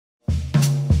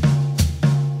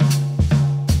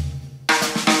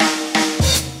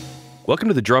Welcome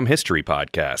to the Drum History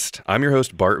Podcast. I'm your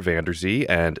host, Bart Vanderzee,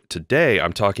 and today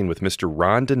I'm talking with Mr.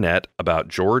 Ronn Dunnett about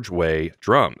George Way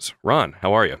drums. Ron,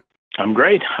 how are you? I'm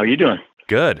great. How are you doing?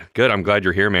 Good. I'm glad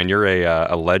you're here, man. You're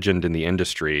a legend in the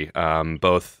industry,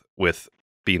 both with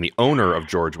being the owner of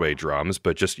George Way drums,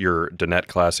 but just your Dunnett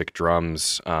Classic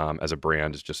drums as a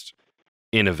brand is just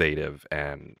innovative,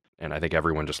 and I think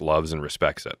everyone just loves and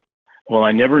respects it. Well,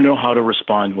 I never know how to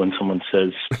respond when someone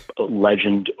says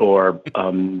legend or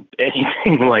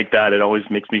anything like that. It always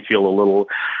makes me feel a little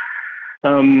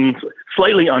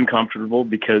slightly uncomfortable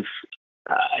because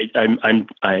I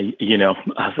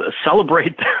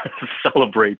celebrate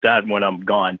that when I'm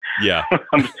gone. Yeah,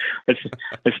 I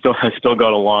still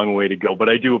got a long way to go, but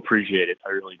I do appreciate it. I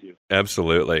really do.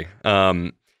 Absolutely.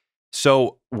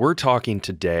 So we're talking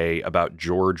today about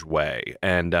George Way,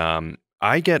 and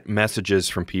I get messages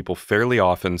from people fairly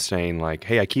often saying like,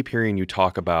 hey, I keep hearing you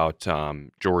talk about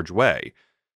George Way.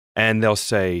 And they'll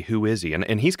say, who is he?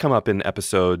 And he's come up in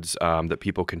episodes that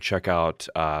people can check out,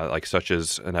 like such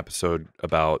as an episode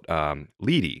about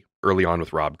Leedy early on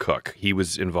with Rob Cook. He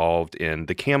was involved in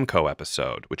the Camco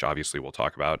episode, which obviously we'll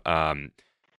talk about. I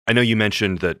know you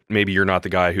mentioned that maybe you're not the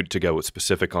guy to go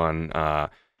specific on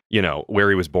where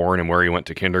he was born and where he went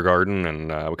to kindergarten and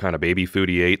what kind of baby food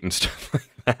he ate and stuff like that.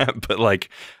 But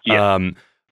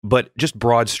but just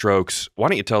broad strokes, why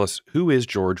don't you tell us, who is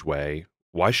George Way?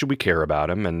 Why should we care about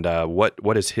him? And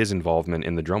what is his involvement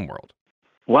in the drum world?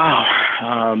 Wow.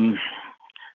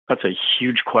 That's a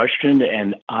huge question.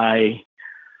 And I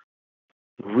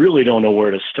really don't know where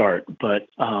to start, but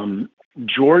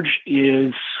George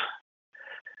is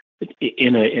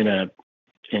in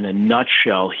a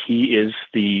nutshell, he is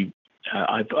the,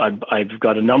 I've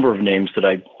got a number of names that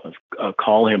I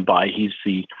call him by. He's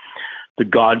the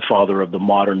godfather of the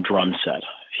modern drum set.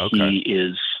 Okay. He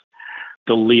is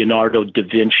the Leonardo da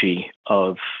Vinci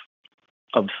of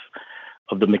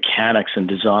the mechanics and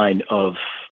design of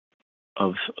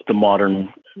the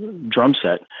modern drum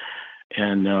set.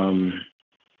 And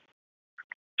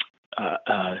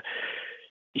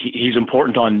he's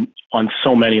important on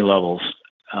so many levels.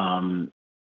 I'm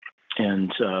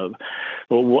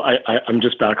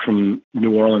just back from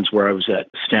New Orleans, where I was at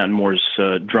Stanton Moore's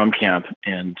drum camp,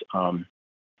 and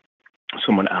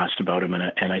someone asked about him,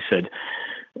 and I said,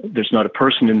 there's not a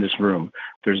person in this room,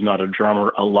 there's not a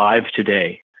drummer alive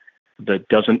today that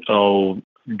doesn't owe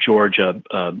George a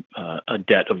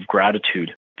debt of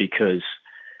gratitude, because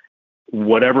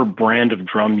whatever brand of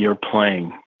drum you're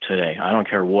playing today, I don't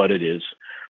care what it is,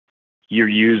 you're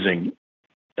using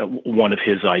one of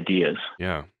his ideas.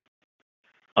 Yeah.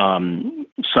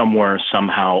 Somewhere,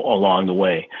 somehow along the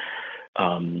way.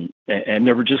 And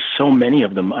there were just so many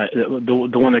of them.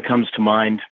 The one that comes to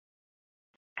mind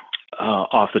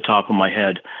off the top of my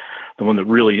head, the one that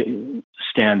really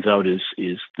stands out is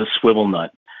the swivel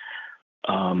nut.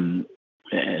 And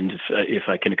if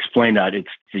I can explain that,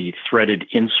 it's the threaded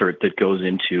insert that goes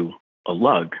into a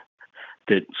lug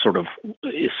that sort of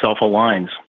self-aligns.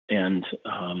 And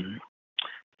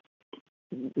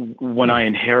when I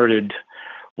inherited,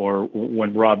 or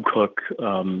when Rob Cook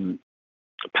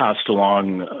passed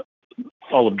along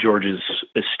all of George's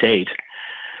estate,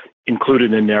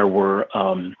 included in there were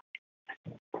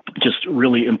just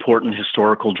really important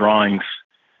historical drawings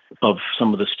of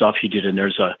some of the stuff he did. And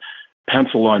there's a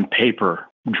pencil on paper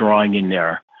drawing in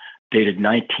there dated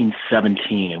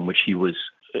 1917, in which he was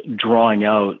drawing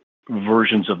out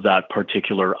versions of that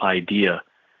particular idea,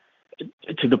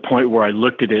 to the point where I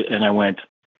looked at it and I went,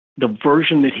 the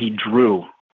version that he drew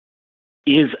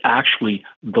is actually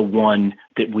the one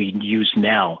that we use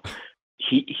now.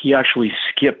 He actually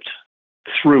skipped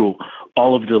through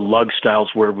all of the lug styles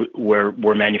where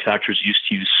manufacturers used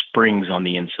to use springs on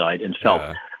the inside and felt.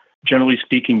 Yeah. Generally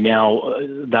speaking, now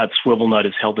that swivel nut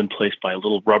is held in place by a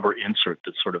little rubber insert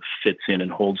that sort of fits in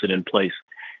and holds it in place.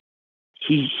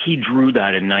 He drew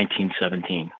that in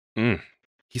 1917.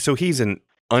 So he's an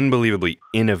unbelievably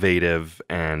innovative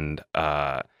and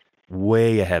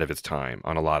way ahead of his time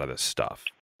on a lot of this stuff.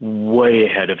 Way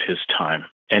ahead of his time,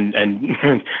 and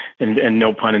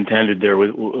no pun intended there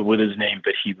with his name,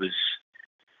 but he was.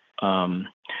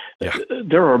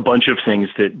 There are a bunch of things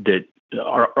that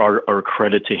are a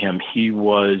credit to him. He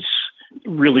was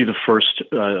really the first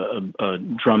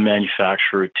drum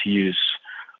manufacturer to use,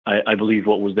 I believe,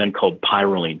 what was then called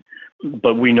pyrroline,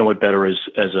 but we know it better as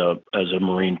a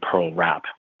marine pearl wrap.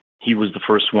 He was the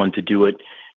first one to do it.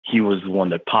 He was the one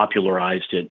that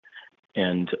popularized it,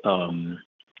 and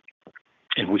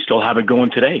we still have it going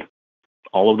today.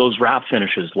 All of those wrap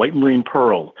finishes, white marine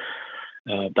pearl,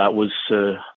 that was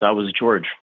George.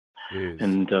 Jeez.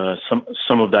 And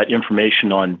some of that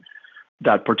information on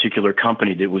that particular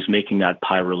company that was making that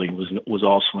pyrrole was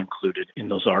also included in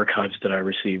those archives that I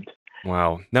received.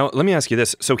 Wow. Now, let me ask you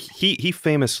this. So he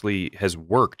famously has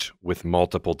worked with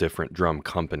multiple different drum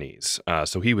companies.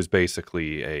 So he was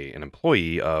basically an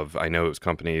employee of, I know it was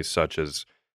companies such as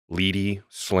Leedy,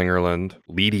 Slingerland,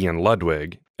 Leedy and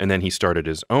Ludwig, and then he started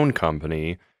his own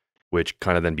company, which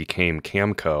kind of then became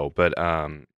Camco. But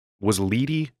was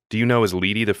Leedy, do you know, is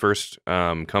Leedy the first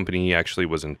company he actually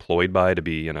was employed by to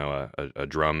be, a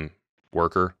drum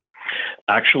worker?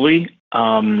 Actually,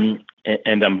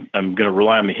 and I'm going to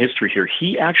rely on the history here.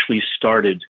 He actually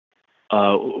started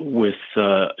with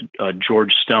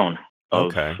George Stone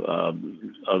Okay.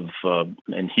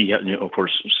 And he, of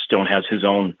course, Stone has his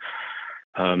own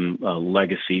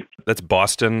legacy. That's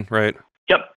Boston, right?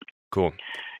 Yep. Cool.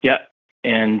 Yeah,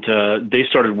 and they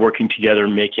started working together,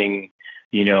 making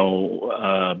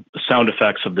sound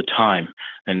effects of the time.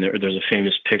 And there's a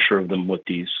famous picture of them with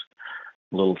these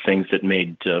little things that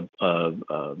made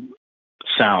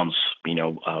sounds,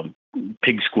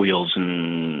 pig squeals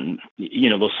and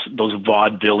those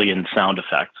vaudevillian sound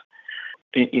effects.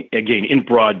 Again, in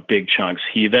broad, big chunks.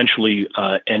 He eventually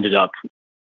ended up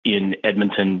in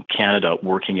Edmonton, Canada,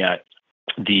 working at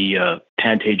the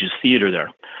Pantages Theatre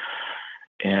there.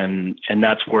 And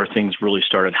that's where things really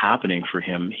started happening for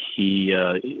him. He,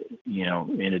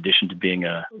 in addition to being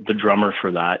the drummer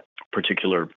for that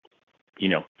particular,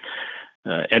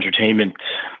 entertainment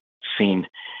scene,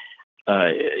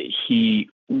 he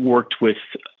worked with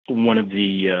one of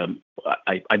the,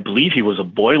 I believe he was a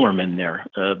boilerman there,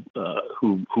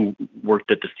 who worked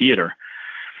at the theater,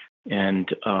 and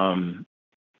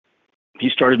he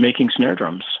started making snare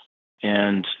drums.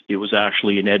 And it was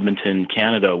actually in Edmonton,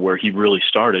 Canada, where he really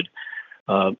started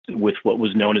with what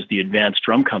was known as the Advanced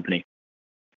Drum Company.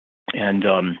 And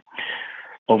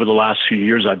over the last few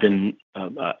years,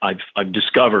 I've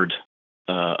discovered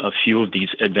a few of these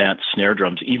advanced snare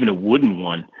drums, even a wooden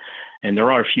one. And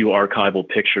there are a few archival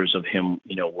pictures of him,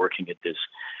 working at this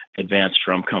Advanced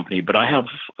Drum Company. But I have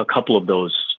a couple of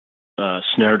those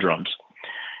snare drums.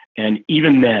 And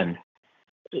even then,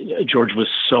 George was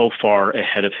so far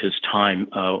ahead of his time.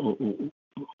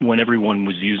 When everyone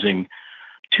was using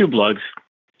tube lugs,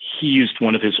 he used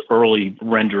one of his early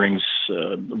renderings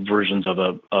versions of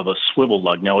a swivel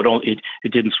lug. Now it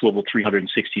didn't swivel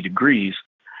 360 degrees,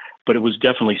 but it was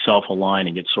definitely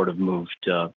self-aligning. It sort of moved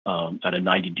at a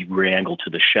 90-degree angle to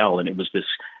the shell, and it was this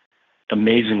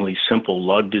amazingly simple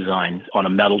lug design on a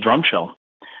metal drum shell.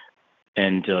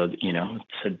 And it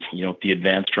said the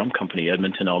Advanced Drum Company,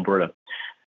 Edmonton, Alberta.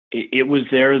 It was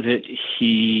there that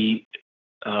he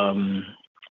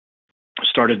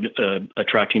started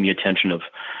attracting the attention of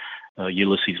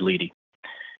Ulysses Leedy.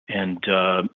 And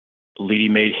Leedy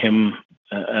made him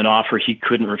an offer he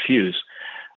couldn't refuse.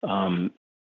 And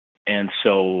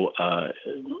so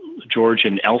George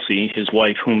and Elsie, his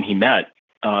wife, whom he met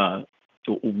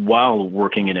while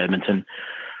working in Edmonton,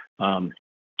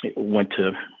 went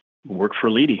to work for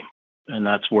Leedy. And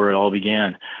that's where it all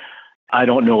began. I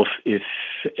don't know if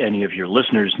any of your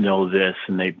listeners know this,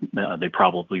 and they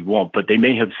probably won't, but they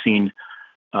may have seen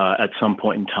at some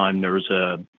point in time there was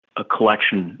a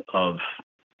collection of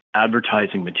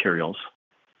advertising materials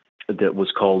that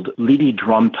was called Leedy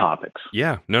Drum Topics.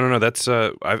 Yeah, no. That's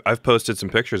I've posted some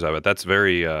pictures of it. That's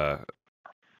very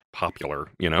popular,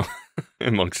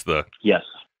 amongst the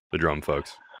drum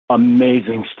folks.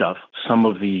 Amazing stuff. Some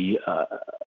of the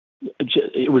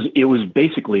it was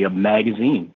basically a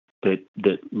magazine that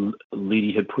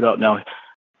Leedy had put out.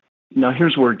 Now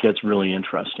here's where it gets really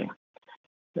interesting,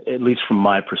 at least from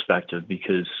my perspective,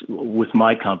 because with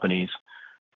my companies,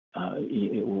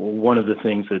 one of the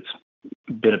things that's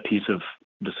been a piece of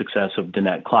the success of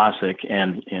Dunnett Classic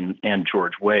and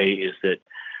George Way is that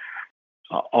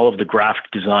all of the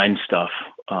graphic design stuff,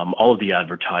 all of the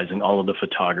advertising, all of the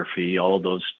photography, all of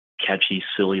those catchy,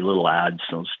 silly little ads,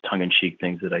 those tongue-in-cheek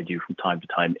things that I do from time to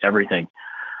time, everything,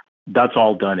 that's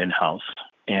all done in-house.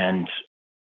 And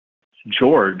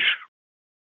George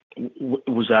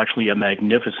was actually a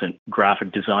magnificent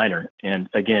graphic designer. And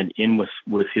again,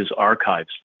 with his archives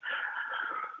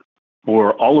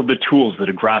were all of the tools that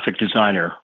a graphic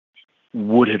designer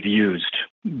would have used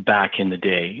back in the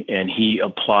day. And he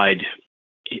applied,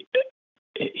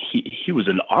 he was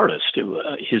an artist.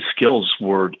 His skills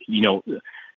were,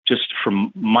 just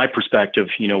from my perspective,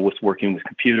 with working with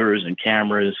computers and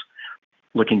cameras,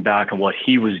 looking back on what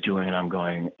he was doing, and I'm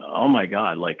going, oh my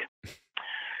God,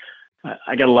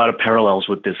 I got a lot of parallels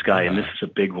with this guy, and this is a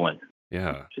big one.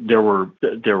 Yeah. There were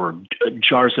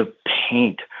jars of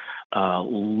paint,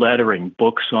 lettering,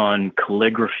 books on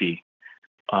calligraphy,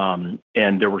 and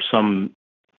there were some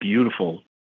beautiful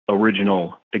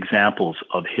original examples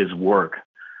of his work.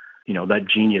 You know, that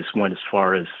genius went as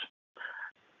far as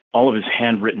all of his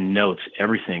handwritten notes.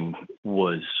 Everything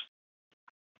was,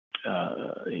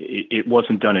 it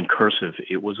wasn't done in cursive.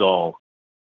 It was all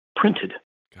printed.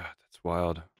 God, that's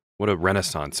wild. What a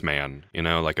Renaissance man, you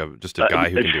know, like just a guy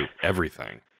who can do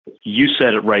everything. You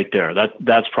said it right there.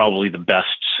 That's probably the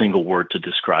best single word to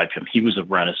describe him. He was a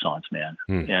Renaissance man.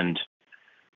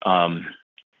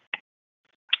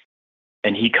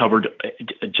 And he covered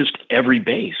just every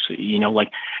base, you know,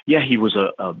 like, yeah, he was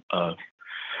a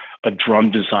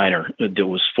drum designer that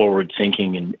was forward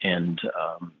thinking and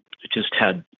just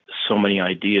had so many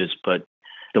ideas, but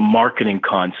the marketing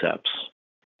concepts,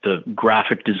 the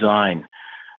graphic design,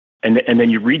 and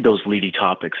then you read those Leedy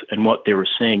topics and what they were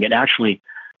saying, and actually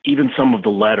even some of the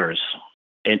letters,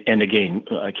 and again,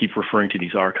 I keep referring to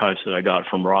these archives that I got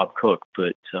from Rob Cook,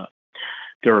 but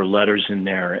there are letters in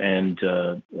there and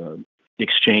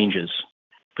exchanges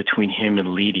between him and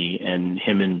Leedy, and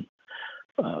him and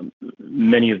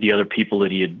many of the other people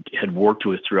that he had worked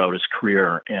with throughout his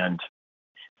career. And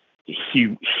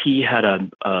he had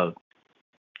an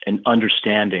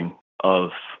understanding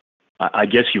of, I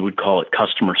guess you would call it,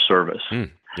 customer service.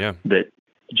 Yeah. That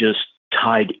just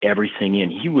tied everything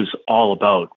in. He was all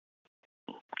about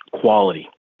quality,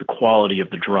 the quality of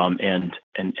the drum and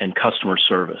customer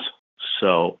service.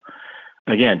 So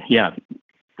again, yeah,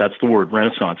 that's the word,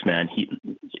 Renaissance man.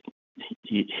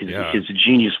 His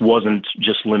genius wasn't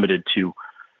just limited to,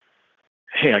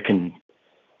 hey, I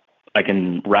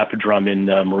can wrap a drum in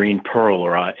marine pearl,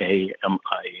 or I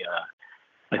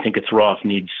think its Roth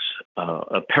needs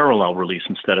a parallel release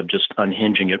instead of just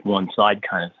unhinging it one side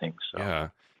kind of thing. So. Yeah.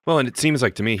 Well, and it seems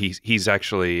like to me he's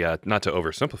actually, not to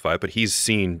oversimplify it, but he's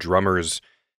seen drummers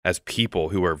as people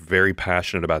who are very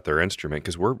passionate about their instrument,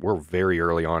 because we're very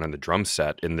early on in the drum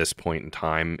set in this point in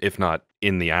time, if not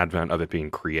in the advent of it being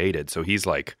created. So he's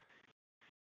like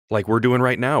we're doing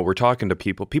right now. We're talking to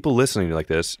people listening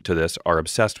to this are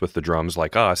obsessed with the drums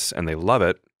like us, and they love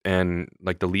it. And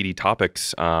like the Leedy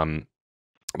topics,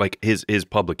 like his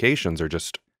publications are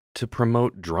just to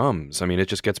promote drums. I mean, it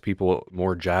just gets people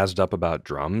more jazzed up about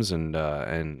drums, and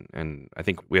I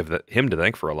think we have him to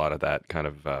thank for a lot of that kind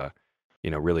of,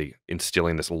 really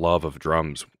instilling this love of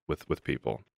drums with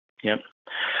people. Yep.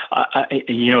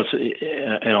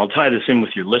 And I'll tie this in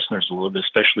with your listeners a little bit,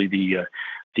 especially the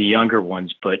younger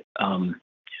ones. But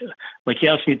like you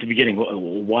asked me at the beginning,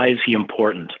 why is he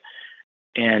important?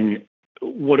 And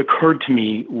what occurred to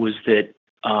me was that,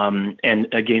 and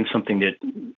again, something that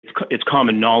it's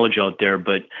common knowledge out there,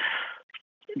 but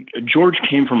George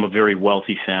came from a very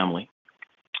wealthy family,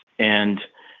 and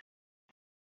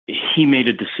he made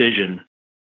a decision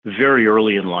very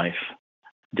early in life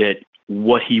that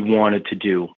what he wanted to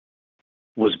do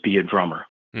was be a drummer.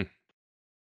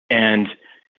 And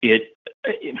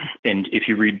if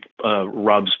you read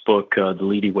Rob's book, The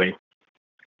Leedy Way,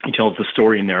 he tells the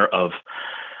story in there of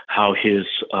how his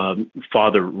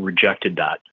father rejected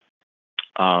that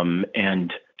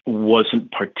and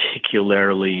wasn't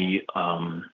particularly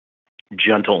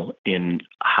gentle in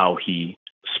how he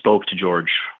spoke to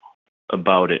George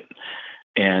about it.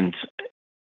 And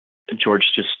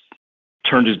George just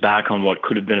turned his back on what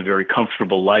could have been a very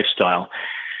comfortable lifestyle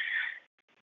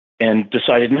and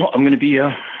decided, no, I'm going to be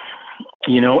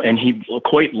and he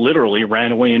quite literally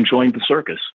ran away and joined the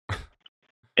circus.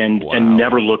 And Wow. and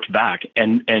never looked back.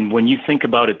 And when you think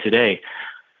about it today,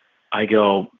 I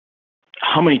go,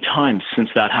 how many times since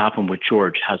that happened with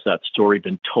George has that story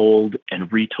been told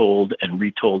and retold and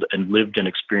retold and lived and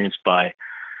experienced by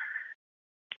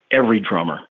every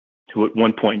drummer who at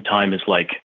one point in time is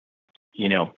like,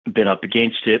 been up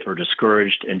against it or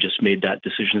discouraged and just made that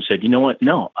decision and said, you know what?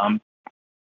 No,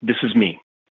 this is me.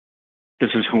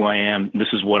 This is who I am. This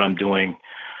is what I'm doing.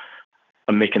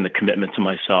 I'm making the commitment to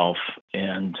myself,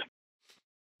 and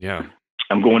Yeah.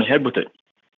 I'm going ahead with it.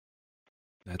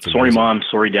 That's Sorry, amazing. Mom.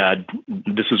 Sorry, Dad.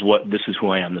 This is who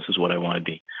I am. This is what I want to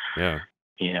be. Yeah.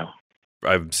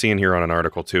 I've seen here on an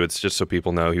article too. It's just so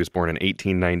people know he was born in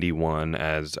 1891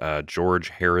 as George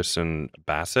Harrison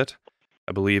Bassett,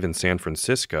 I believe, in San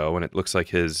Francisco, and it looks like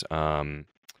his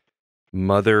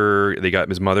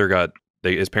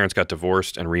his parents got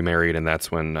divorced and remarried, and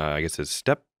that's when I guess his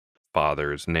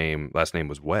stepfather's last name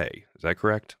was Way. Is that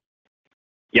correct?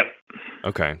 Yep.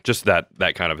 Okay, just that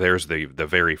kind of, there's the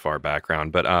very far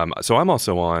background. But so I'm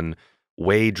also on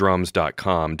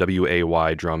waydrums.com,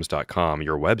 waydrums.com,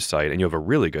 your website, and you have a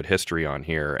really good history on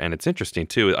here. And it's interesting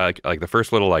too. Like the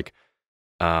first little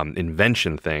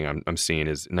invention thing I'm seeing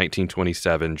is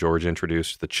 1927. George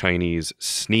introduced the Chinese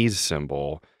sneeze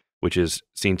symbol, which is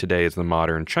seen today as the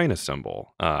modern China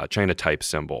symbol, China type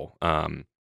symbol.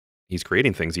 He's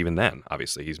creating things even then.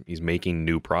 Obviously, he's making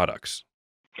new products.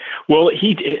 Well,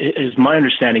 is my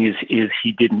understanding is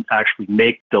he didn't actually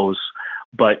make those,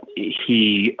 but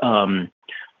he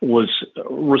was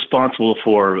responsible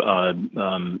for,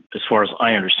 as far as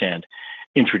I understand,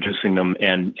 introducing them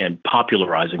and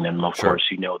popularizing them. Of course,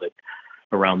 you know that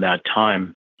around that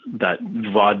time, that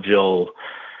vaudeville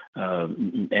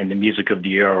and the music of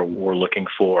the era were looking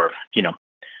for,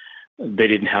 they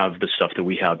didn't have the stuff that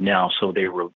we have now, so they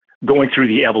were going through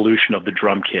the evolution of the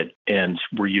drum kit, and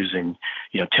we're using,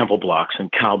 temple blocks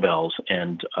and cowbells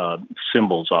and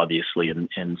cymbals, obviously,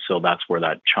 and so that's where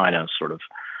that China sort of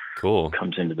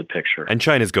comes into the picture. And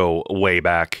Chinas go way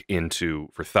back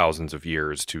for thousands of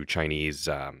years to Chinese,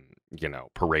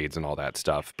 parades and all that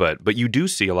stuff. But you do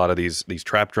see a lot of these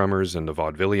trap drummers and the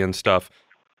vaudevillian stuff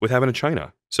with having a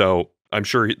China. So I'm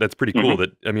sure that's pretty cool.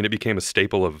 That it became a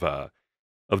staple of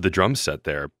the drum set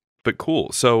there. But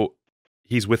cool. So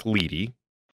he's with Leedy.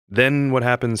 Then what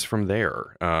happens from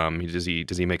there? Does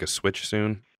he make a switch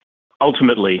soon?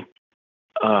 Ultimately,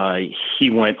 he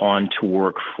went on to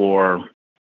work for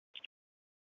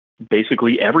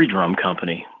basically every drum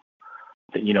company.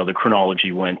 The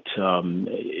chronology went.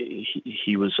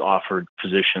 He was offered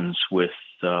positions with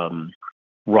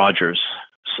Rogers,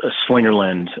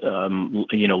 Slingerland,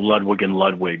 Ludwig and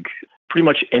Ludwig. Pretty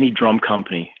much any drum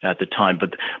company at the time,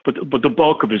 but the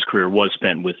bulk of his career was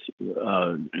spent with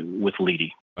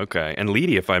Leedy. Okay, and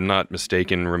Leedy, if I'm not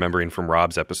mistaken, remembering from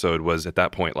Rob's episode, was at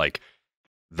that point like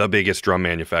the biggest drum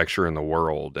manufacturer in the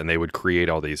world, and they would create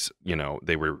all these.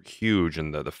 They were huge,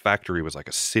 and the factory was like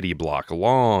a city block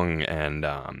long, and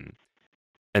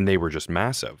they were just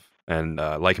massive. And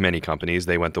like many companies,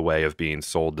 they went the way of being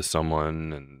sold to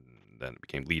someone, and then it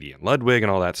became Leedy and Ludwig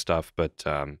and all that stuff. But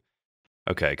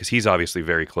okay, because he's obviously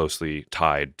very closely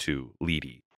tied to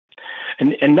Leedy.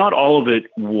 And not all of it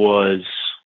was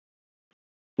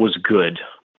good.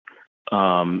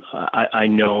 I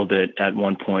know that at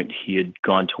one point he had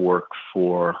gone to work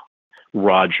for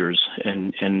Rogers,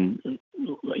 and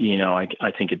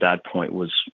I think at that point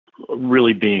was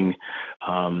really being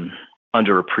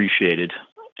underappreciated.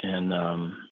 And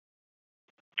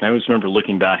I always remember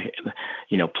looking back,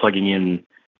 plugging in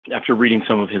after reading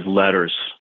some of his letters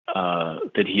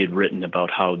that he had written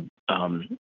about how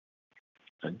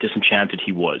disenchanted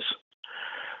he was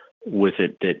with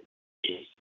it, that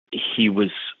he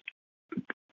was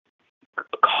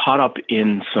caught up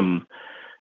in some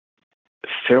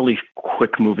fairly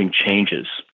quick moving changes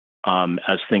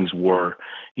as things were,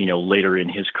 later in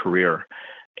his career.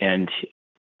 And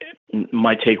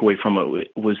my takeaway from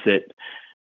it was that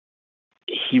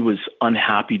he was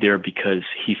unhappy there because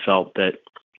he felt that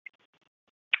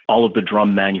all of the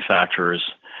drum manufacturers,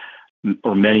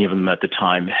 or many of them at the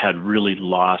time, had really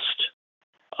lost.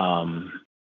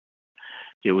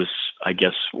 It was, I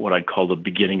guess, what I'd call the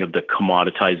beginning of the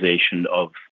commoditization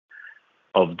of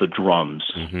the drums.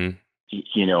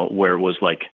 Where it was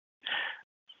like,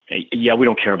 yeah, we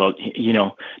don't care about,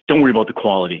 don't worry about the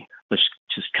quality. Let's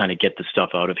just kind of get the stuff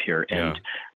out of here, and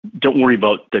don't worry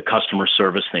about the customer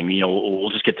service thing. We'll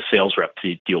just get the sales rep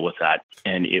to deal with that.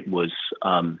 And it was,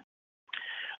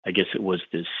 I guess it was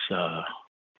this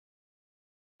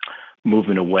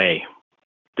movement away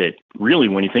that really,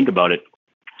 when you think about it,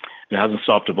 it hasn't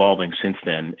stopped evolving since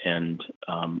then. And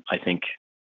I think,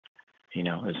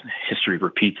 as history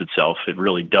repeats itself, it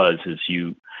really does.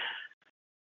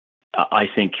 I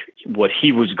think what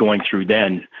he was going through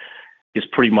then is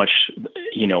pretty much,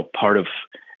 part of,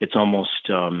 it's almost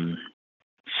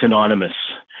synonymous,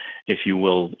 if you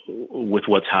will, with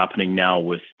what's happening now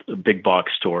with big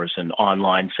box stores and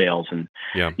online sales and,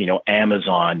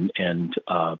 Amazon and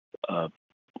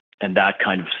that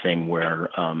kind of thing where,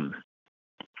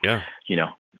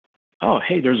 oh,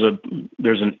 hey, there's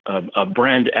a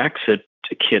brand exit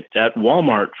kit at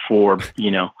Walmart for,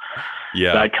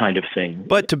 that kind of thing.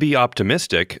 But to be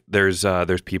optimistic, there's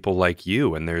people like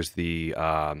you, and there's the,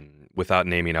 without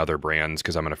naming other brands,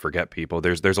 because I'm going to forget people,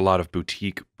 there's a lot of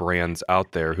boutique brands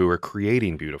out there who are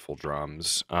creating beautiful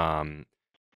drums.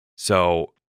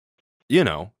 So,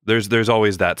 there's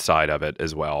always that side of it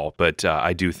as well. But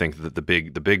I do think that the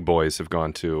big boys have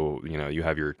gone to, you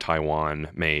have your Taiwan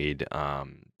made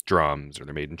drums, or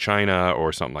they're made in China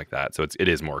or something like that. So it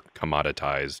is more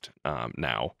commoditized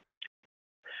now.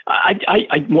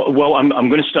 Well, I'm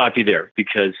going to stop you there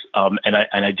because,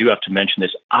 and I do have to mention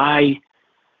this.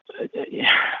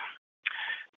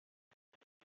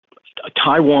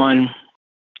 Taiwan,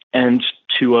 and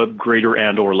to a greater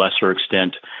and or lesser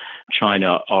extent,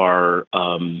 China are,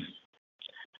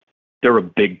 they're a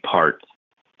big part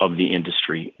of the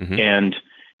industry. Mm-hmm. And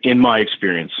in my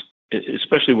experience,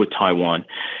 especially with Taiwan,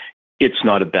 it's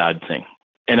not a bad thing.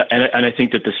 And I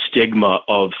think that the stigma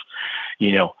of,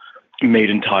 made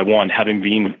in Taiwan,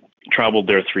 having traveled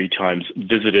there 3 times,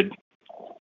 visited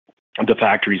the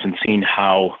factories and seen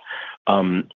how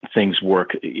things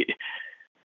work.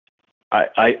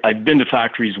 I've been to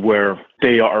factories where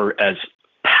they are as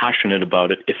passionate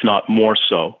about it, if not more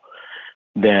so,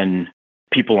 than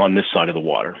people on this side of the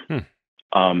water.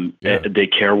 They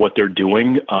care what they're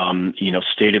doing,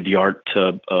 state of the art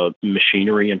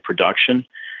machinery and production.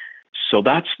 So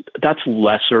that's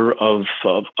lesser of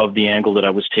the angle that I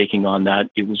was taking on that.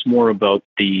 It was more about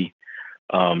the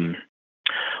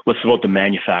less about the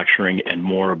manufacturing and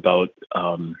more about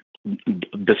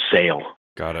the sale.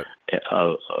 Got it.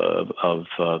 Of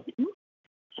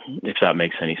if that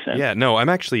makes any sense. Yeah, no,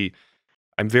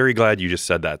 I'm very glad you just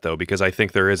said that, though, because I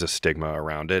think there is a stigma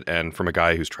around it. And from a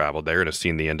guy who's traveled there and has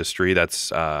seen the industry, that's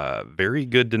very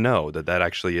good to know that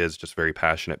actually is just very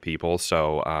passionate people.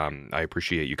 So I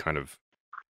appreciate you kind of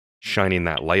shining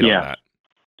that light on that.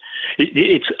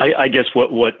 I guess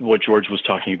what George was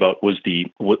talking about was the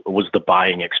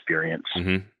buying experience,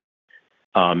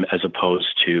 as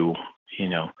opposed to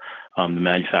the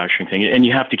manufacturing thing. And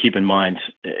you have to keep in mind,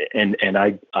 and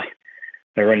I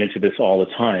run into this all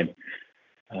the time.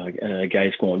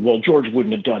 Guys going, well, George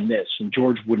wouldn't have done this, and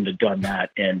George wouldn't have done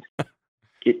that, and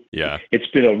it's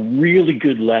been a really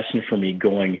good lesson for me.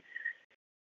 Going,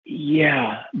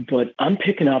 yeah, but I'm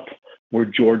picking up where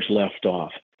George left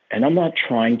off, and I'm not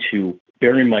trying to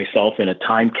bury myself in a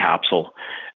time capsule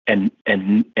and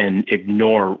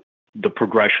ignore the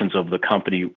progressions of the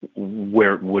company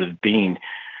where it would have been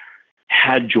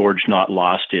had George not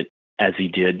lost it as he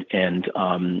did, and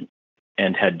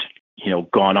had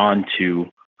gone on to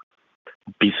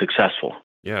be successful.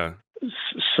 Yeah.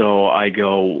 So I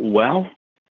go, well,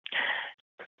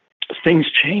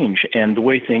 things change, and the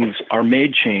way things are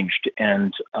made changed,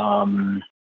 and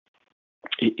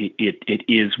it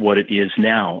is what it is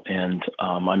now, and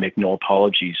I make no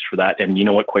apologies for that. And you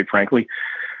know what? Quite frankly,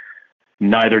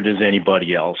 neither does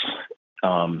anybody else.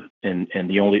 And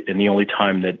the only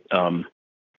time that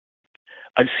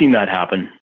I've seen that happen,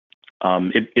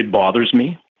 it bothers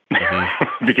me.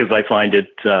 Because I find it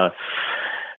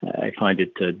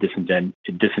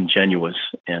disingenuous,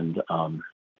 and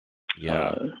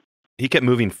he kept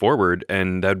moving forward,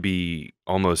 and that'd be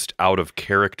almost out of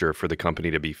character for the company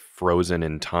to be frozen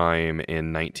in time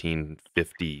in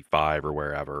 1955 or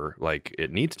wherever. Like,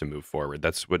 it needs to move forward.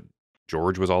 That's what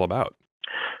George was all about.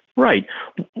 Right.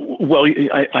 Well,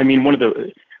 I mean,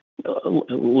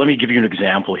 let me give you an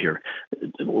example here.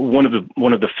 One of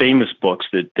the famous books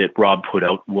that Rob put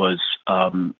out was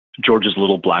George's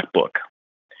Little Black Book,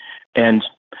 and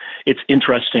it's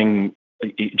interesting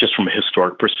just from a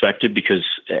historic perspective, because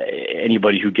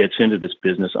anybody who gets into this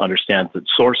business understands that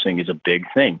sourcing is a big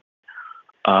thing.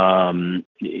 And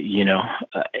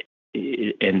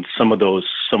some of those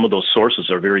sources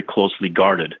are very closely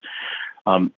guarded.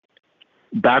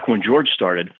 Back when George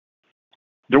started,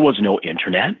 there was no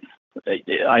internet.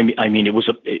 I mean, it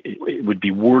would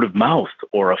be word of mouth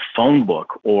or a phone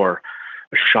book or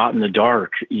a shot in the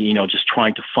dark, just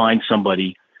trying to find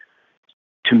somebody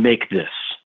to make this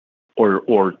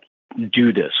or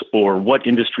do this, or what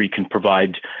industry can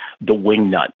provide the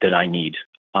wing nut that I need.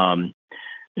 And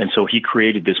so he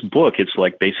created this book. It's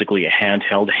like basically a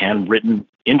handheld, handwritten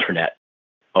internet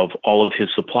of all of his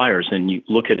suppliers. And you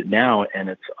look at it now, and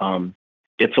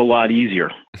it's a lot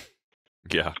easier.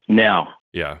 Yeah. Now.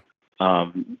 Yeah.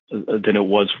 Than it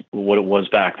was what it was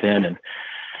back then.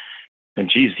 And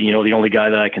geez, the only guy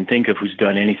that I can think of who's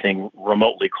done anything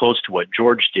remotely close to what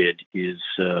George did is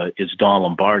Don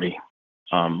Lombardi,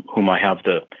 whom I have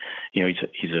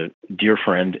he's a dear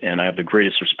friend, and I have the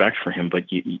greatest respect for him.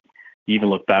 But you even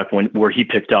look back where he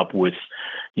picked up with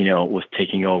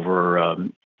taking over,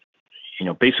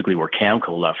 basically where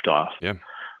Camco left off. Yeah.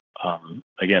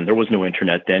 Again, there was no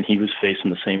internet then. He was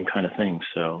facing the same kind of thing.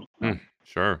 So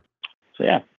sure. So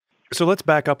yeah. So let's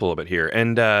back up a little bit here.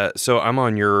 And so I'm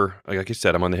on like you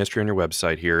said, I'm on the history on your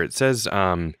website here. It says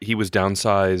he was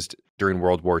downsized during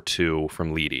World War II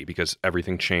from Leedy because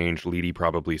everything changed. Leedy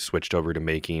probably switched over to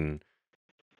making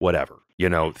whatever,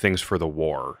 things for the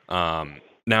war.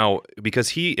 Now, because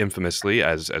he infamously,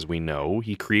 as we know,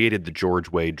 he created the George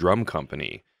Way Drum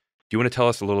Company. Do you want to tell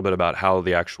us a little bit about how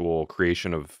the actual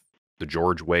creation of the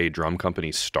George Way Drum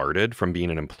Company started from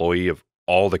being an employee of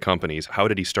all the companies? How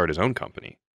did he start his own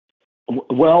company?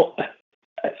 Well,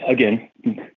 again,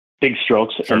 big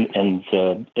strokes. Sure. and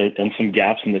some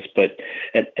gaps in this, but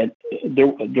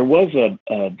there was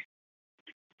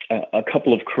a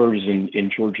couple of curves in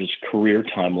George's career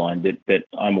timeline that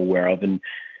I'm aware of, and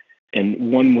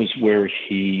one was where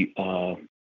he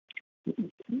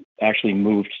actually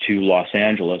moved to Los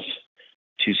Angeles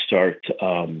to start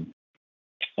a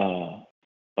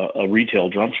retail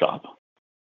drum shop,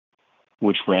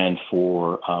 which ran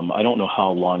for I don't know how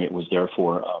long it was there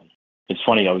for. It's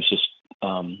funny, I was just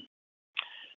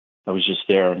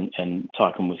there and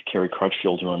talking with Kerry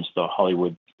Crutchfield, who owns the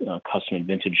Hollywood Custom and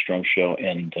Vintage Drum Show,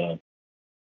 and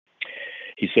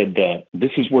he said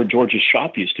this is where George's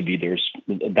shop used to be. There's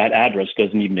that address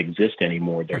doesn't even exist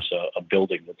anymore. There's a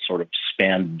building that sort of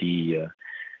spanned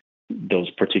those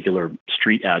particular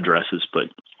street addresses, but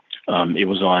it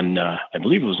was on I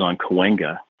believe it was on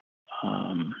Cahuenga.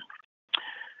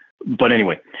 But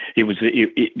anyway, it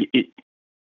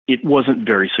wasn't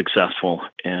very successful,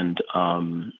 and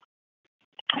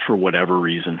for whatever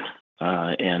reason,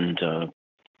 and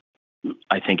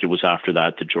I think it was after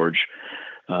that George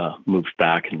moved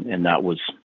back, and that was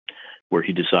where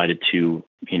he decided to,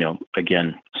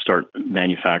 again, start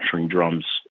manufacturing drums,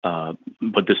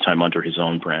 but this time under his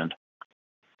own brand.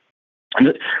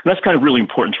 And that's kind of really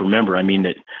important to remember. I mean,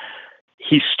 that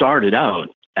he started out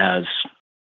as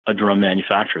a drum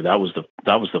manufacturer. That was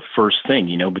the first thing,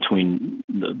 between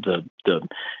the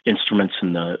instruments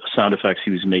and the sound effects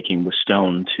he was making with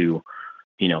Stone to,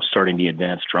 starting the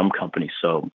Advanced Drum Company.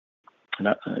 So,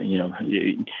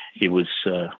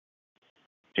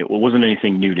 it wasn't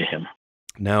anything new to him.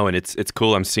 No, and it's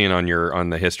cool. I'm seeing on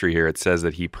the history here, it says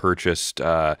that he purchased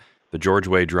the George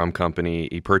Way Drum Company.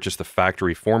 He purchased the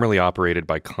factory formerly operated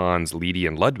by Kahn's Leedy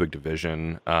and Ludwig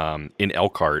division in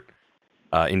Elkhart,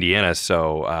 Indiana.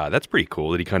 So that's pretty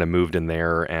cool that he kind of moved in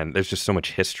there, and there's just so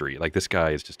much history. Like, this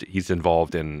guy is he's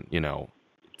involved in,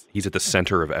 he's at the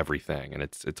center of everything, and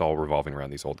it's all revolving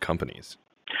around these old companies.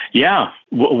 Yeah.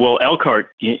 Well,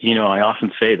 Elkhart, I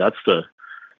often say that's the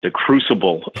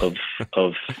crucible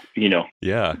of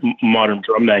yeah, modern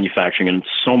drum manufacturing, and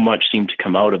so much seemed to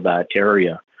come out of that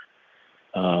area.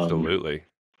 Absolutely.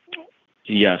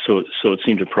 Yeah. So it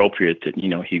seemed appropriate that,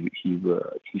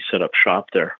 he set up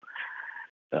shop there.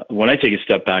 When I take a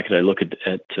step back and I look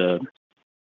at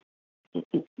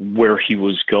where he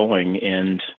was going,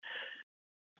 and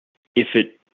if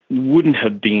it wouldn't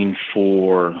have been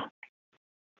for,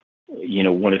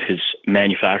 one of his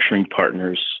manufacturing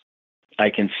partners, I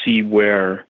can see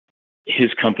where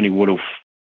his company would have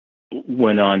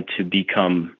went on to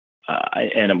become,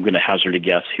 and I'm going to hazard a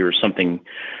guess here, something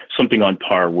on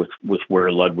par with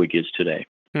where Ludwig is today.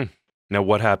 Now,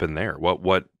 what happened there? What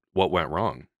went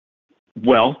wrong?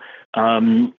 Well,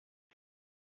 I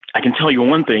can tell you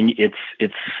one thing.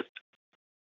 It's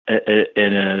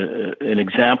an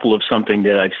example of something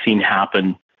that I've seen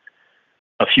happen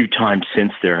a few times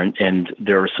since there, and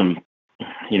there are some,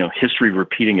 history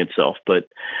repeating itself. But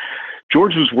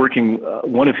George was working.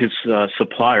 One of his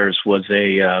suppliers was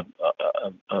a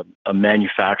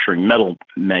metal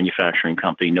manufacturing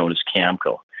company known as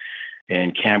Camco,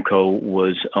 and Camco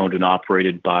was owned and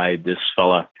operated by this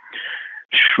fella,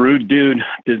 shrewd dude,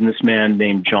 businessman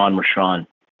named John Ronn.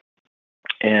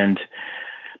 And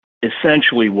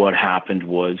essentially what happened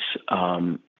was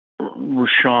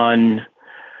Ronn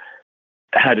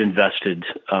had invested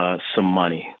some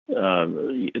money.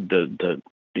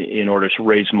 In order to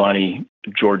raise money,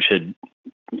 George had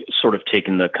sort of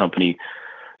taken the company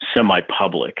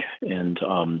semi-public and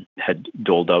had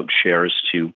doled out shares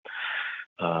to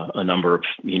a number of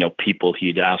people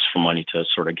he'd asked for money to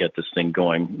sort of get this thing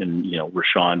going, and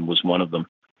Ronn was one of them.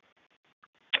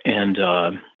 And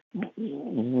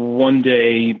one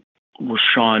day,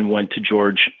 Ronn went to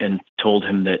George and told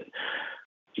him that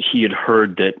he had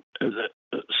heard that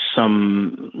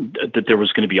that there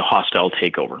was going to be a hostile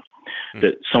takeover,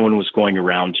 that someone was going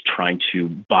around trying to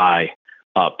buy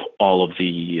up all of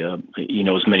the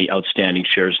as many outstanding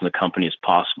shares in the company as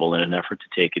possible in an effort to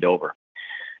take it over.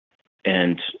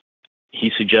 And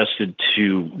he suggested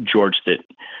to George that,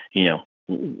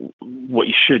 what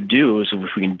you should do is,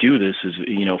 if we can do this, is,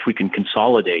 if we can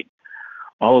consolidate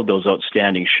all of those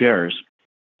outstanding shares,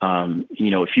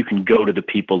 if you can go to the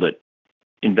people that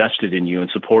invested in you and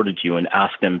supported you and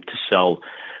ask them to sell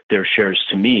their shares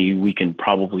to me, we can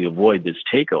probably avoid this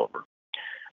takeover.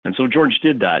 And so George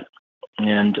did that.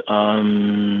 And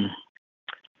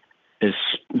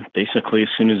basically, as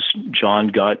soon as John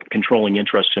got controlling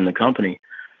interest in the company,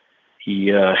 he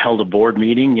held a board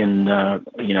meeting and,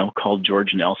 called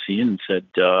George and Elsie and said,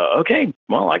 okay,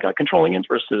 well, I got controlling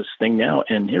interest in this thing now,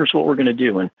 and here's what we're going to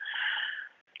do. And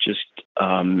just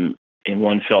in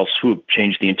one fell swoop,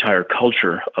 changed the entire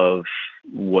culture of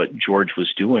what George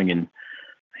was doing. And,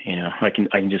 I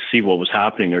can just see what was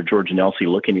happening there. George and Elsie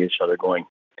looking at each other going,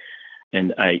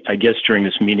 and I guess during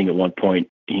this meeting at one point,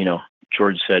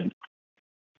 George said,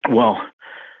 well,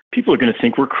 people are going to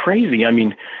think we're crazy. I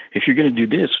mean, if you're going to do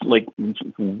this, like,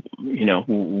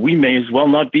 we may as well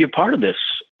not be a part of this.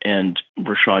 And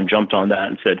Rashawn jumped on that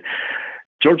and said,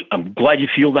 George, I'm glad you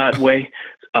feel that way.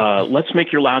 Let's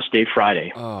make your last day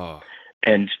Friday. Oh.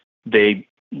 And they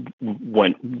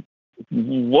went,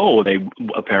 whoa, they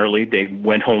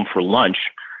went home for lunch.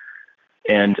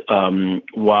 And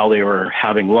while they were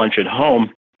having lunch at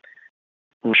home,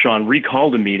 Rashawn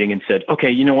recalled a meeting and said,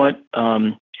 okay, you know what?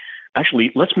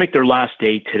 Actually, let's make their last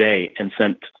day today, and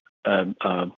sent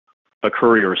a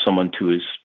courier or someone to his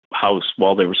house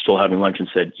while they were still having lunch and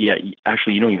said, yeah,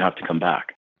 actually, you don't even have to come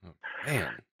back. Oh,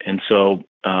 man. And so,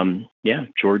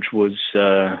 George was,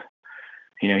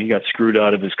 he got screwed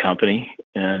out of his company,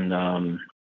 and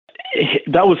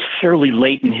that was fairly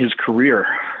late in his career.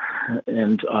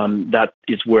 And that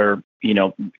is where,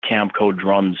 Camco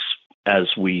drums,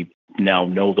 as we now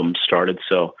know them, started.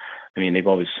 So, I mean, they've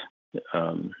always,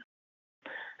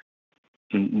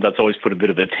 that's always put a bit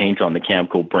of a taint on the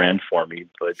Camco brand for me.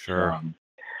 But, sure.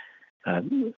 I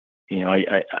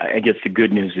guess the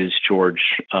good news is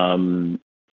George and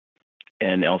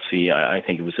Elsie, I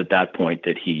think it was at that point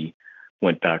that he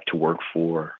went back to work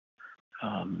for,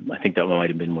 I think that might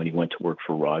have been when he went to work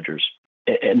for Rogers.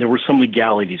 And there were some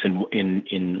legalities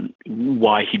in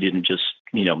why he didn't just,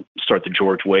 start the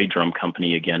George Way drum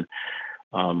company again.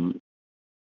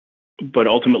 But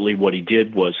ultimately what he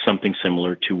did was something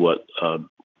similar to what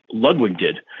Ludwig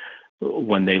did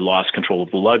when they lost control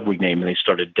of the Ludwig name and they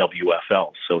started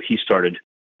WFL. So he started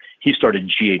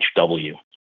GHW.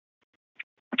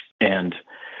 And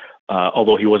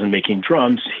although he wasn't making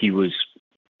drums, he was,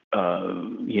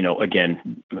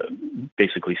 again,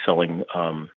 basically selling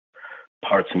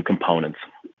parts and components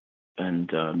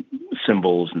and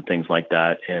cymbals and things like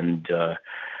that. And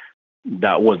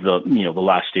that was the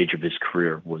last stage of his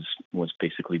career was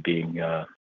basically being a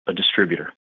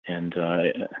distributor. And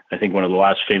I think one of the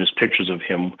last famous pictures of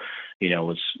him,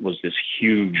 was this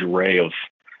huge array of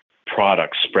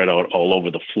products spread out all over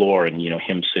the floor, and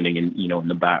him sitting in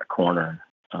the back corner.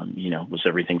 Was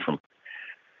everything from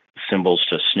cymbals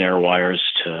to snare wires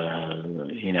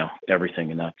to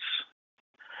everything, and that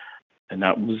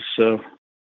was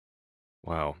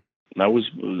wow. That was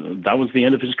the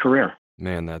end of his career.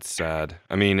 Man, that's sad.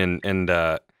 I mean, and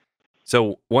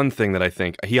so one thing that I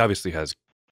think, he obviously has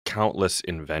countless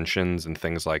inventions and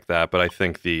things like that, but I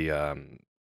think the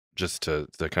just to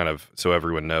kind of, so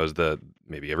everyone knows,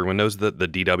 maybe everyone knows the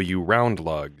DW round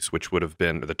lugs, which would have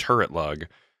been the turret lug,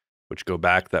 which go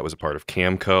back, that was a part of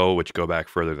Camco, which go back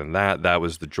further than that. That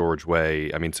was the George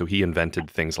Way. I mean, so he invented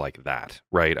things like that,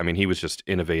 right? I mean, he was just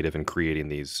innovative in creating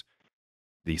these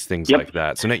things like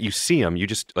that. So now you see him, you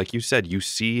just, like you said, you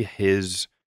see his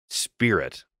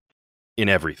spirit in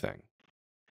everything.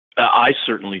 I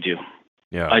certainly do.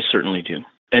 Yeah, I certainly do.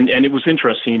 And it was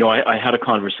interesting. I had a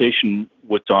conversation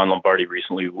with Don Lombardi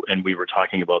recently, and we were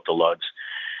talking about the lugs.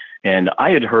 And I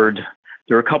had heard,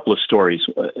 there are a couple of stories.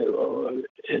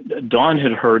 Don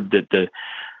had heard that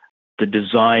the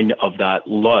design of that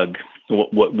lug,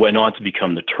 what went on to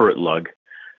become the turret lug,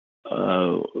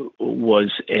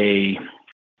 was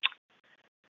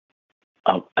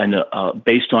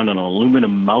based on an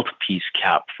aluminum mouthpiece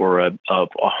cap for a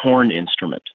horn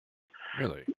instrument.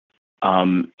 really.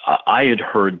 I had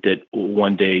heard that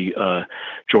one day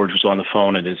George was on the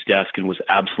phone at his desk and was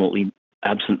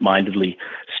absent-mindedly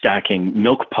stacking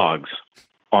milk pogs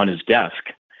on his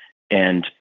desk, and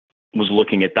was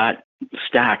looking at that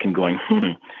stack and going,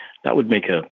 that would make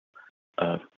a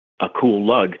cool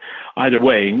lug. Either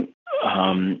way,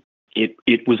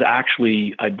 it was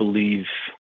actually, I believe,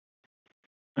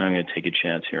 I'm going to take a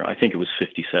chance here, I think it was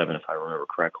 57, if I remember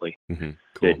correctly, Mm-hmm.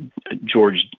 Cool. that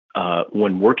George,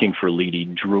 when working for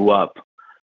Leedy, drew up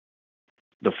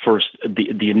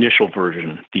the initial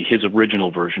version, his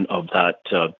original version of that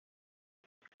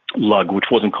lug, which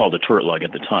wasn't called a turret lug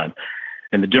at the time.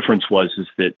 And the difference is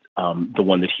that the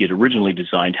one that he had originally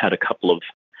designed had a couple of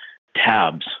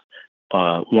tabs,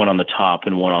 one on the top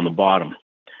and one on the bottom.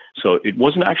 So it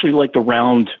wasn't actually like the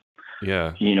round,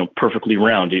 perfectly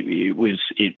round.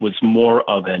 It was more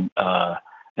of an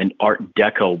Art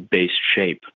Deco based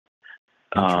shape.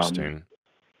 Interesting.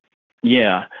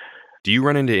 Yeah. Do you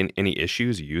run into any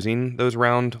issues using those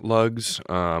round lugs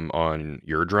on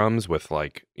your drums with,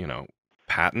 like,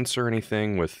 patents or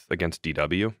anything against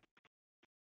DW?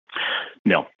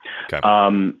 No. Okay.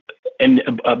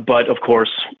 But of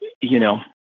course,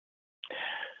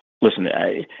 listen,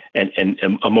 and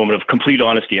a moment of complete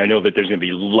honesty. I know that there's going to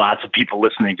be lots of people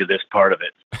listening to this part of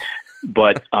it,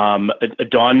 but Don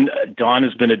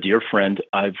has been a dear friend.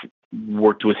 I've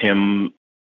worked with him,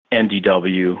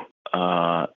 NDW,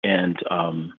 and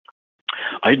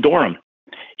I adore him.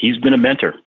 He's been a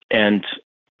mentor, and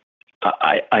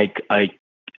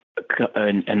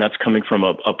and that's coming from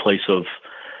a place of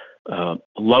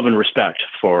love and respect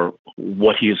for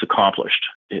what he has accomplished.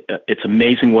 It's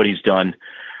amazing what he's done.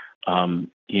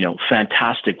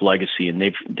 Fantastic legacy, and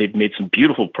they've made some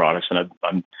beautiful products, and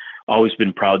I'm always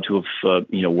been proud to have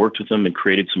worked with them and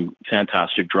created some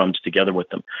fantastic drums together with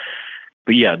them.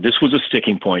 But yeah, this was a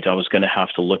sticking point. I was going to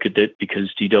have to look at it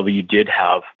because DW did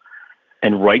have,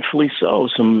 and rightfully so,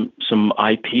 some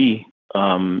IP,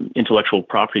 intellectual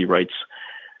property rights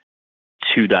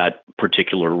to that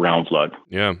particular round lug.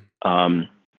 Yeah.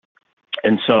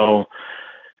 And so,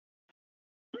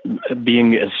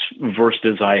 being as versed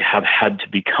as I have had to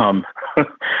become,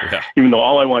 even though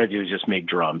all I want to do is just make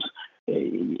drums,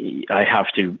 I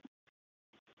have to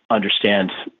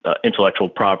understand intellectual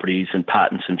properties and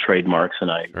patents and trademarks.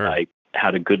 And I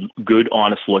had a good,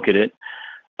 honest look at it.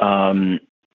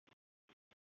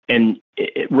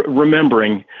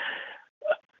 Remembering,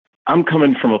 I'm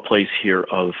coming from a place here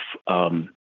of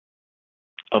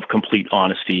complete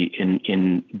honesty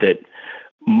in that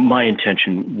my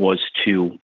intention was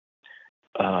to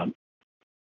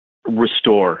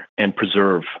restore and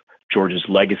preserve George's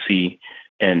legacy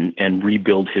and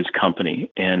rebuild his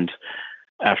company. And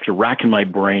after racking my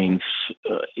brains,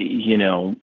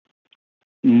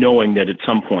 knowing that at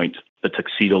some point the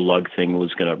tuxedo lug thing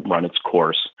was going to run its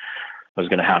course, I was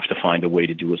going to have to find a way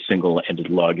to do a single-ended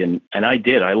lug. And I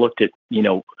did. I looked at,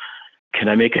 can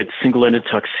I make a single-ended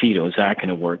tuxedo? Is that going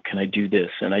to work? Can I do this?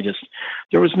 And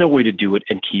there was no way to do it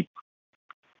and keep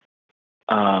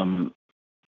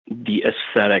the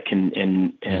aesthetic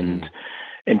and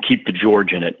keep the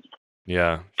George in it.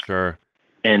 Yeah, sure.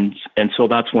 And so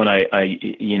that's when I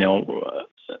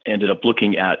ended up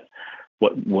looking at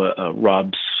what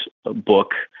Rob's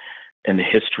book and the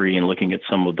history and looking at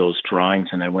some of those drawings.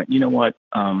 And I went, you know what?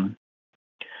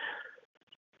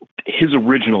 His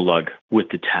original lug with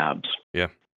the tabs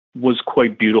was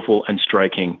quite beautiful and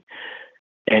striking,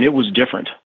 and it was different.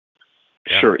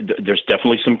 Yeah. Sure, there's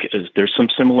definitely some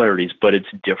similarities, but it's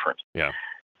different. Yeah.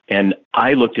 And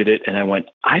I looked at it and I went,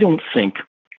 I don't think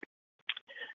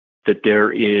that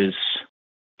there is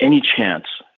any chance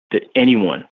that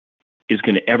anyone is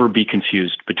going to ever be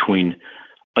confused between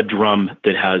a drum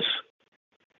that has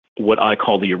what I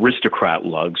call the aristocrat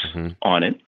lugs on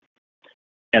it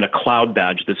and a cloud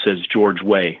badge that says George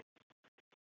Way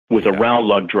with a round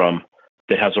lug drum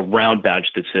that has a round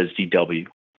badge that says DW.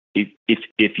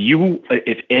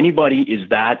 If anybody is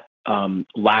that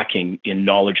lacking in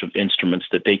knowledge of instruments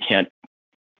that they can't,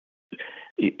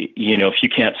 if you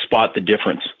can't spot the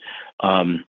difference,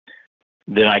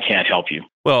 then I can't help you.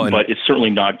 Well, but it's certainly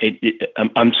not.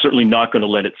 I'm certainly not going to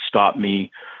let it stop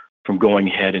me from going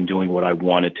ahead and doing what I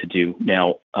wanted to do.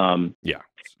 Now,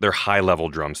 they're high-level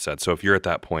drum sets, so if you're at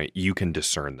that point, you can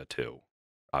discern the two,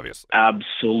 obviously.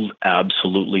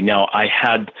 Absolutely. Now, I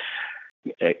had,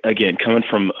 again, coming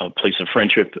from a place of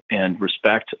friendship and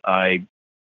respect, I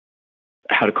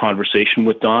had a conversation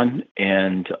with Don,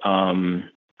 and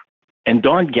Don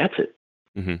gets it.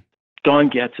 Mm-hmm. Don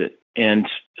gets it, and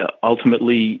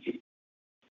ultimately,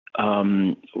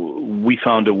 we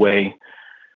found a way,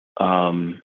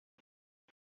 a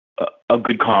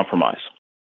good compromise.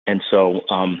 And so,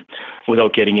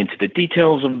 without getting into the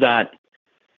details of that,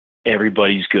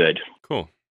 everybody's good. Cool.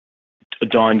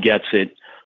 Don gets it.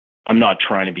 I'm not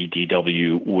trying to be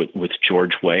DW with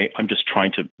George Way. I'm just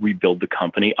trying to rebuild the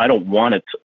company. I don't want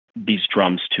these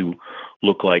drums to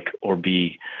look like or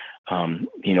be,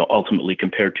 ultimately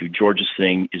compared to George's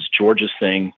thing is George's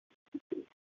thing.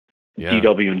 Yeah.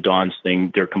 DW and Don's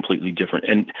thing, they're completely different.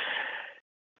 And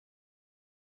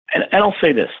I'll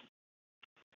say this,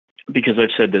 because I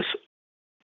said this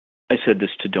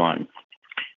to Don.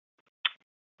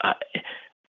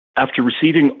 After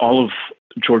receiving all of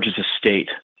George's estate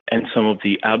and some of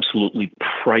the absolutely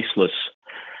priceless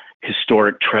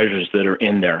historic treasures that are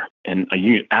in there, and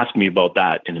you ask me about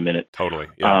that in a minute. Totally.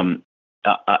 Yeah.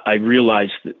 I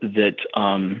realized that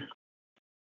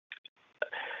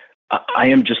I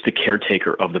am just the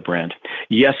caretaker of the brand.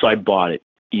 Yes, I bought it.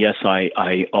 Yes,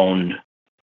 I own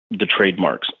the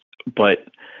trademarks, but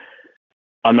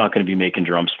I'm not going to be making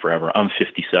drums forever. I'm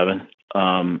 57.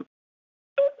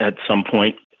 At some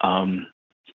point, I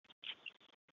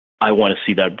want to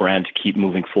see that brand keep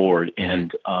moving forward.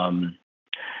 And,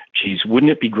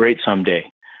 wouldn't it be great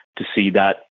someday to see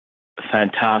that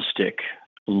fantastic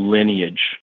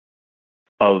lineage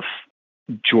of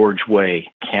George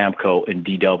Way, Camco, and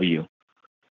DW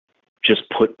just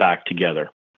put back together.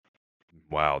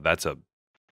 Wow, that's a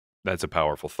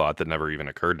powerful thought that never even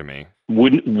occurred to me.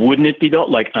 Wouldn't it be though?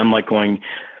 Like I'm like going,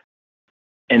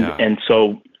 and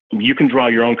so you can draw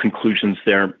your own conclusions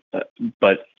there,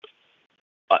 but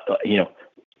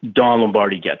Don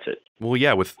Lombardi gets it. Well,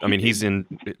 yeah, he's in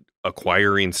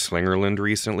acquiring Slingerland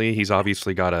recently. He's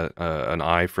obviously got an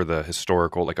eye for the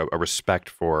historical, like a respect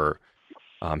for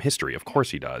history. Of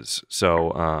course he does.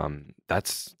 So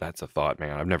that's a thought,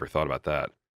 man. I've never thought about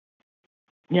that.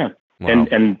 Yeah. Wow.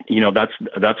 And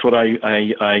that's what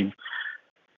I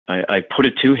put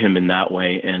it to him in that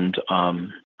way. And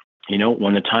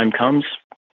when the time comes,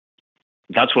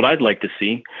 that's what I'd like to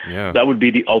see. Yeah. That would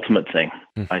be the ultimate thing.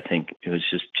 I think it was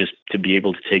just to be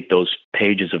able to take those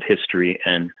pages of history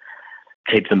and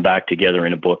tape them back together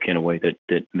in a book in a way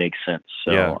that makes sense.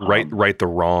 So, yeah, right the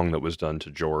wrong that was done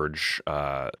to George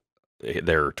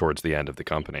there towards the end of the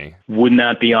company. Wouldn't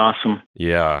that be awesome?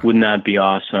 Yeah. Wouldn't that be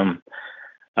awesome?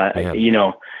 I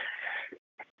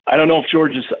don't know if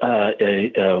George is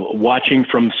watching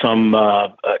from some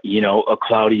a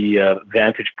cloudy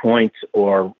vantage point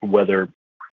or whether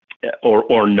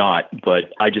or not,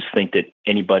 but I just think that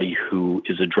anybody who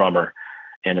is a drummer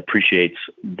and appreciates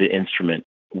the instrument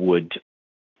would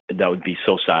be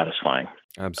so satisfying.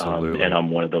 Absolutely. And I'm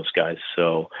one of those guys.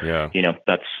 So, yeah,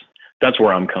 that's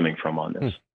where I'm coming from on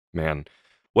this. Man.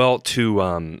 Well,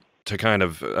 to kind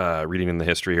of reading in the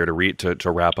history here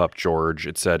to wrap up George,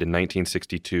 it said in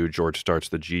 1962, George starts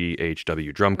the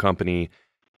GHW Drum Company.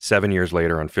 7 years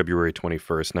later, on February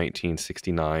 21st,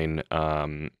 1969,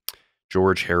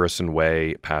 George Harrison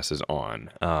Way passes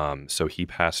on. So he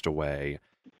passed away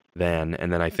then.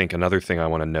 And then I think another thing I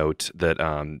want to note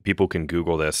that people can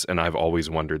Google this, and I've always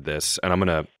wondered this, and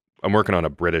I'm working on a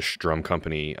British drum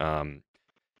company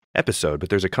episode, but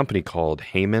there's a company called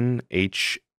Hayman,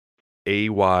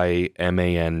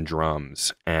 Hayman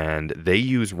drums, and they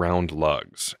use round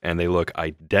lugs, and they look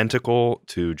identical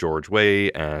to George Way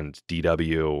and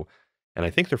DW, and I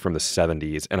think they're from the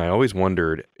 70s, and I always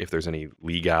wondered if there's any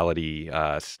legality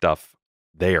stuff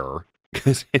there,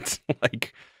 because it's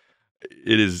like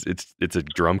it's a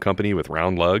drum company with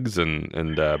round lugs, and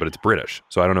but it's British,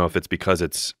 so I don't know if it's because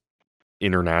it's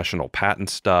international patent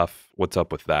stuff. What's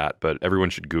up with that? But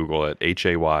everyone should Google it,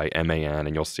 Hayman,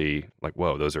 and you'll see, like,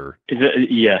 whoa, those are...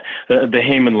 Yeah, the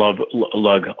Hayman lug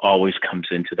always comes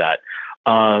into that.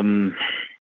 Patent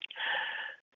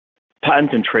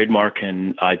and trademark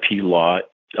and IP law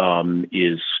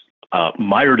is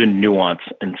mired in nuance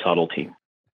and subtlety.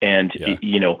 And,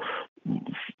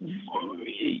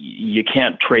 you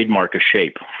can't trademark a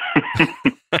shape.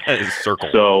 Circle.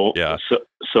 So, yeah.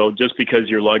 So just because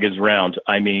your lug is round,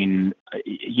 I mean,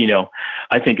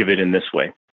 I think of it in this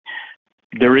way.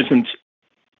 There isn't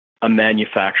a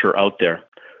manufacturer out there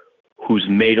who's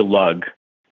made a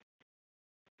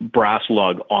brass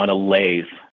lug on a lathe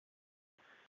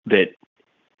that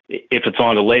if it's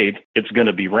on a lathe, it's going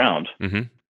to be round. Mm-hmm.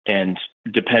 And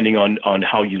depending on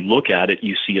how you look at it,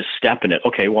 you see a step in it.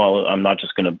 Okay, well, I'm not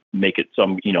just going to make it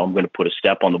some, I'm going to put a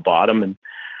step on the bottom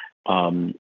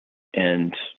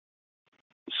and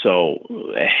so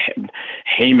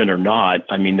Hayman or not,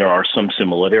 I mean, there are some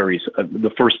similarities.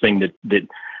 The first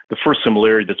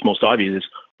similarity that's most obvious is,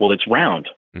 well, it's round.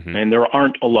 Mm-hmm. And there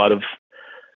weren't a lot of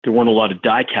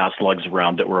die cast lugs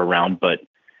around that were around, but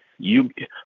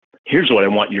here's what I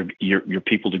want your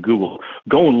people to Google.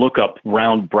 Go and look up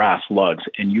round brass lugs,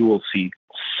 and you will see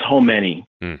so many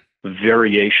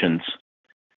variations.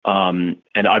 And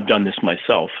I've done this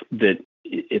myself, that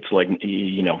it's like,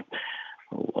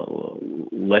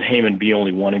 let Hayman be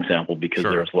only one example, because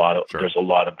there's a lot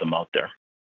of them out there.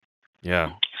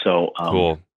 Yeah. So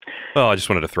cool. Well, I just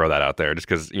wanted to throw that out there, just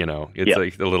because it's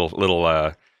like a little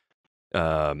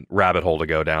rabbit hole to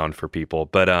go down for people.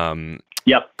 But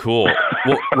yep. Cool.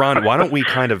 Well, Ron, why don't we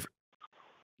kind of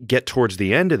get towards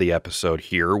the end of the episode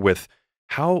here with,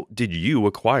 how did you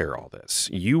acquire all this?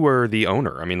 You were the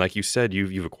owner. I mean, like you said,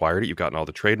 you've acquired it. You've gotten all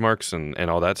the trademarks and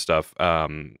all that stuff.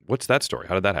 What's that story?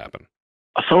 How did that happen?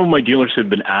 Some of my dealers have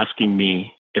been asking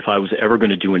me if I was ever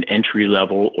going to do an entry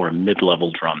level or a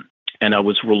mid-level drum. And I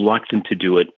was reluctant to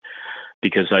do it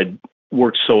because I'd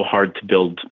worked so hard to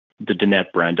build the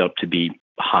Dunnett brand up to be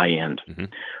high end. Mm-hmm.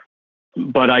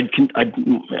 But I'd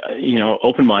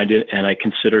open-minded, and I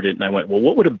considered it, and I went, well,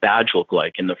 what would a badge look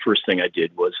like? And the first thing I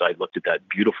did was I looked at that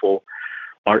beautiful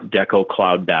Art Deco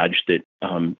cloud badge that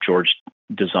George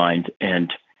designed,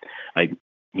 and I,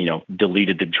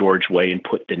 deleted the George Way and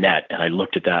put Dunnett, and I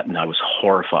looked at that, and I was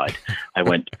horrified. I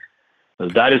went,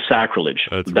 That is sacrilege.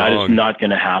 That's That is wrong. not going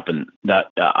to happen.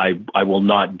 That I will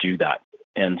not do that.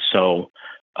 And so,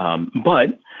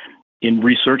 but in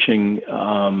researching,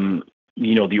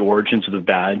 the origins of the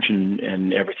badge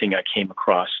and everything, I came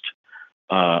across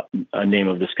a name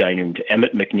of this guy named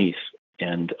Emmett McNeese,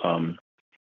 and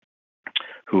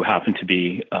who happened to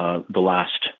be the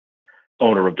last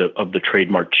owner of the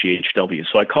trademark GHW.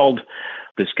 So I called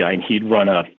this guy, and he'd run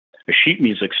a sheet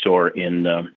music store in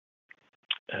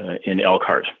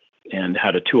Elkhart, and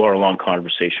had a 2-hour long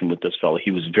conversation with this fellow.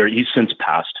 He's since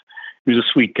passed. He was a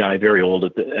sweet guy, very old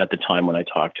at the time when I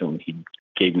talked to him. He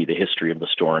gave me the history of the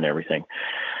store and everything.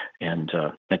 And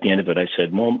at the end of it, I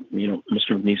said, "Well,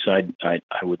 Mr. McNeese, I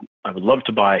would love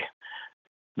to buy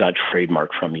that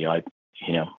trademark from you.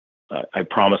 I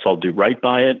promise I'll do right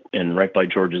by it and right by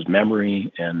George's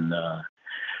memory." And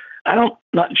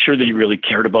not sure that he really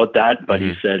cared about that, but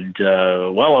he said,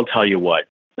 "Well, I'll tell you what.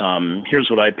 Here's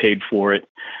what I paid for it.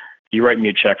 You write me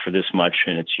a check for this much,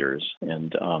 and it's yours."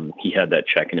 And he had that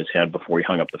check in his hand before he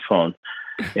hung up the phone.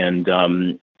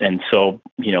 And so,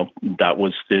 that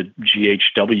was the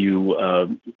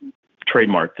GHW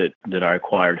trademark that I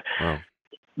acquired. Wow.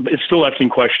 But it still left in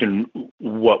question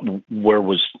where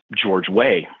was George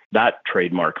Way, that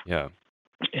trademark. Yeah.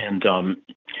 And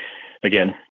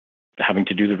again, having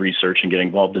to do the research and get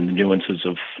involved in the nuances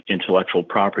of intellectual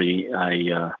property,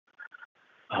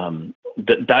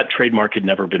 that trademark had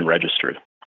never been registered.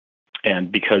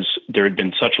 And because there had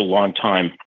been such a long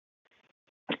time,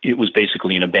 it was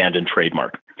basically an abandoned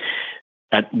trademark.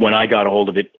 When I got a hold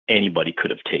of it, anybody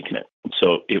could have taken it.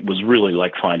 So it was really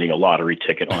like finding a lottery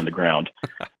ticket on the ground,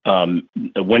 a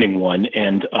winning one.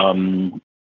 And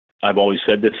I've always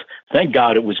said this, thank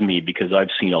God it was me, because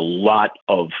I've seen a lot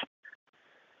of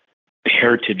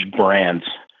heritage brands,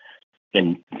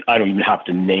 and I don't even have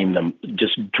to name them,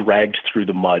 just dragged through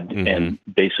the mud and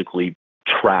basically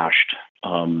trashed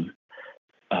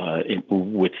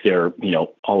with their,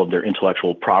 all of their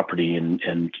intellectual property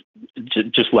and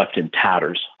just left in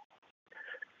tatters.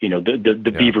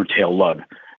 The beaver tail lug,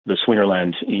 the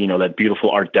Slingerland, that beautiful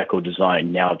Art Deco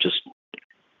design, now just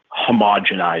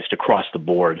homogenized across the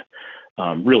board.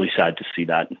 Really sad to see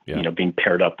that, being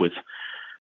paired up with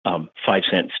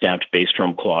 5-cent stamped bass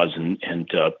drum claws and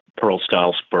pearl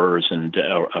style spurs and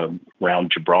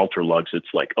round Gibraltar lugs.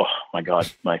 It's like, oh my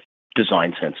God, my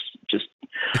design sense just.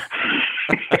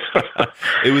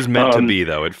 It was meant to be,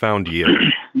 though. It found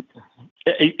you.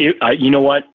 You know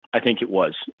what? I think it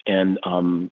was, and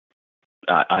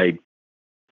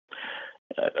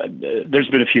there's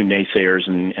been a few naysayers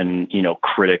and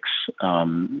critics.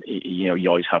 You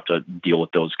always have to deal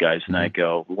with those guys, and I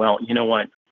go, well, you know what?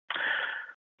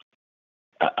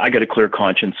 I got a clear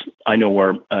conscience. I know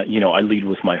where, I lead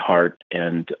with my heart,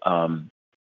 and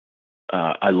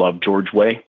I love George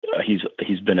Way.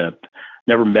 He's been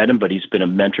never met him, but he's been a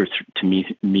mentor to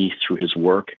me through his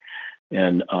work.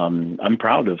 And I'm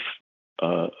proud of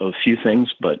a few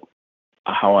things, but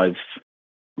how I've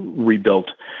rebuilt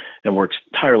and worked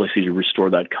tirelessly to restore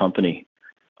that company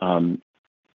to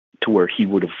where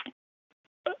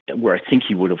where I think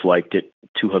he would have liked it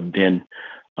to have been.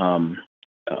 I'm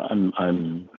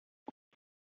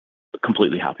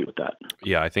completely happy with that.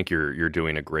 Yeah, I think you're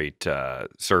doing a great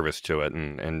service to it,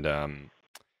 and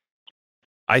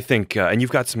I think, and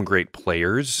you've got some great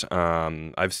players.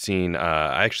 I've seen,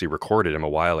 I actually recorded him a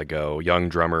while ago, young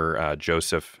drummer Joe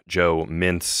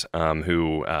Mintz,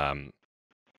 who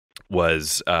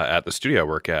was at the studio I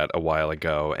work at a while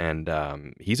ago,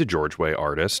 and he's a George Way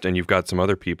artist. And you've got some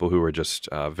other people who are just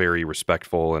very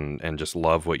respectful and just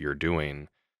love what you're doing.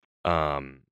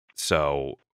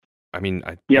 So, I mean,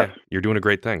 yeah, you're doing a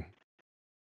great thing.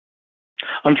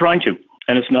 I'm trying to,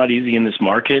 and it's not easy in this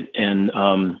market. And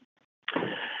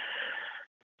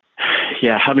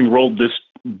having rolled this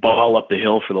ball up the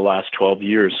hill for the last 12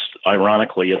 years,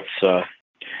 ironically,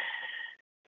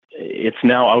 it's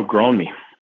now outgrown me.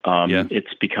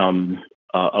 It's become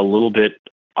a little bit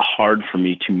hard for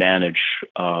me to manage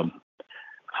how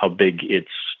big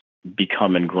it's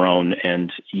become and grown,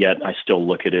 and yet I still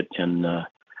look at it and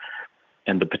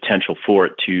the potential for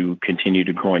it to continue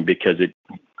to growing, because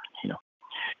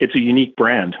it's a unique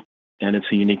brand and it's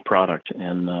a unique product,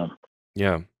 and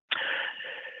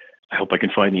I hope I can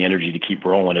find the energy to keep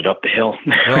rolling it up the hill.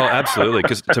 Well, absolutely,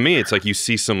 because to me, it's like you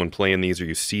see someone playing these, or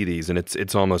you see these, and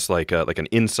it's almost like an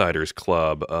insiders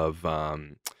club of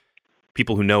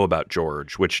people who know about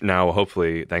George. Which now,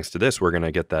 hopefully, thanks to this, we're going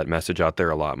to get that message out there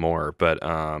a lot more. But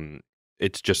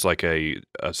it's just like the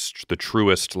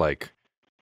truest, like,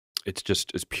 it's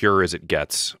just as pure as it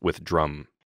gets with drum,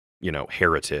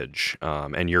 heritage.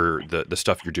 And the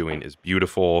stuff you're doing is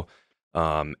beautiful.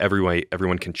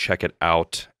 Everyone can check it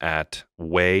out at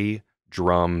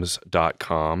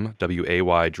waydrums.com,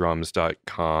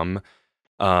 waydrums.com.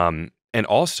 And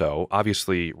also,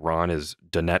 obviously, Ronn is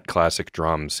Dunnett Classic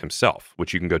Drums himself,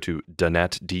 which you can go to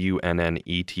Dunnett, DUNNETT.com.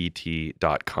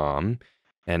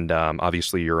 And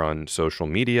obviously, you're on social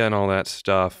media and all that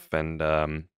stuff. And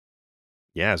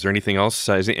yeah, is there anything else?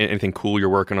 Is there anything cool you're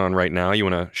working on right now you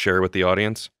want to share with the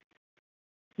audience?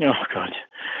 Oh, God.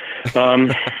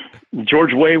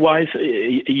 George Way wise,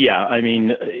 yeah, I mean,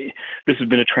 this has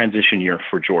been a transition year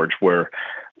for George where,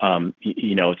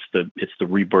 it's the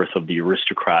rebirth of the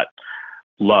aristocrat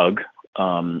lug,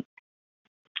 and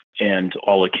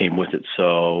all that came with it.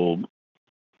 So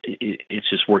it's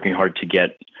just working hard to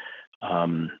get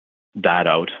that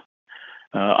out.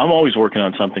 I'm always working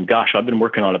on something. Gosh, I've been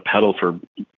working on a pedal for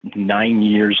 9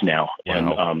 years now,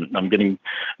 wow. And I'm getting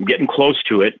close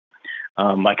to it.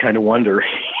 I kind of wonder,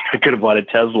 I could have bought a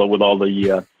Tesla with all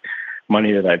the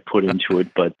money that I put into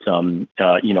it, but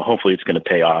hopefully it's going to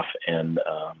pay off. And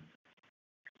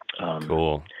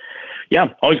cool.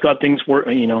 Yeah, always got things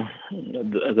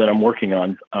that I'm working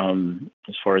on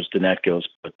as far as Dunnett goes.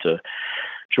 But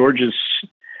George is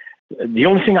the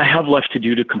only thing I have left to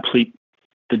do to complete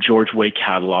the George Way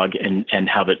catalog and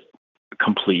have it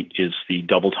complete is the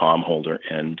double tom holder,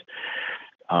 and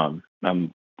I'm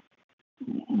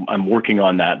working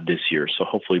on that this year. So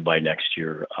hopefully by next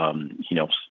year,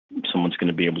 someone's going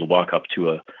to be able to walk up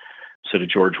to a set of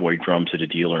George Way drums at a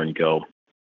dealer and go,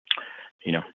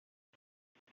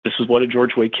 this is what a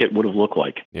George Way kit would have looked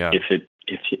like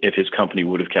if his company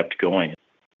would have kept going.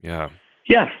 Yeah.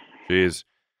 Yeah. Jeez.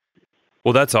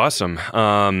 Well, that's awesome.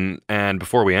 And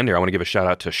before we end here, I want to give a shout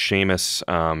out to Seamus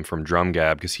from Drum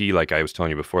Gab, because he, like I was telling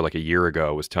you before, like a year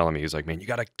ago, was telling me, he's like, man, you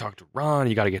got to talk to Ronn.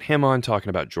 You got to get him on talking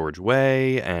about George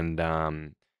Way.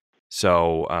 And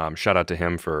so shout out to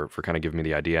him for kind of giving me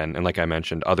the idea. And like I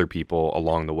mentioned, other people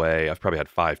along the way, I've probably had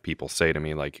 5 people say to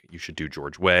me, like, you should do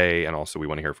George Way. And also we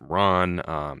want to hear from Ronn.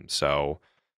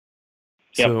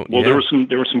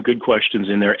 There were some good questions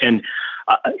in there. And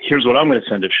here's what I'm going to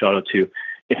send a shout out to.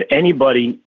 If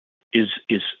anybody is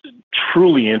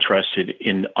truly interested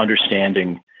in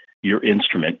understanding your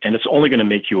instrument, and it's only going to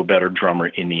make you a better drummer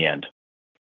in the end,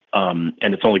 and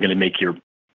it's only going to make your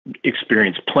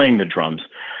experience playing the drums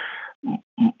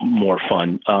more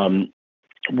fun.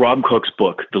 Rob Cook's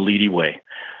book, The Leedy Way,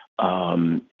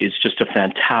 is just a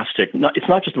fantastic. It's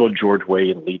not just about George Way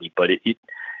and Leedy, but it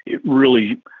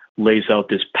really lays out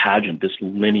this pageant, this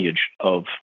lineage of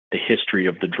the history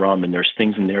of the drum, and there's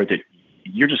things in there that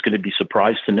you're just going to be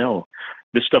surprised to know.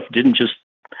 This stuff didn't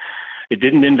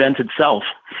invent itself.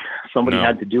 Somebody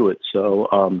had to do it. So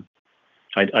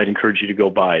I'd encourage you to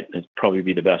go buy it. It'd probably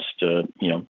be the best,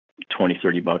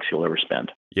 $20-$30 you'll ever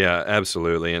spend. Yeah,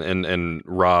 absolutely. And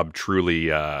Rob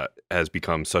truly has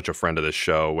become such a friend of this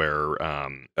show, where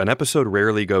an episode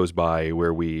rarely goes by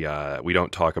where we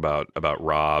don't talk about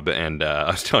Rob. And I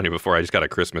was telling you before, I just got a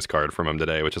Christmas card from him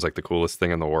today, which is like the coolest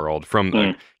thing in the world.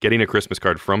 Getting a Christmas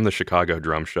card from the Chicago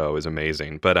Drum Show is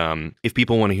amazing. But if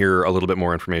people want to hear a little bit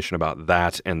more information about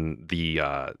that and the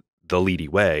Leedy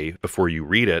Way before you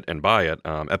read it and buy it,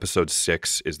 episode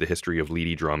 6 is the history of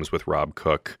Leedy drums with Rob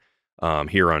Cook.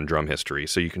 Here on Drum History,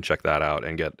 so you can check that out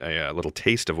and get a little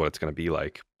taste of what it's going to be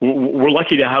like. We're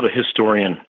lucky to have a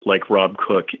historian like Rob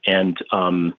Cook, and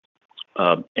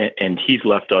he's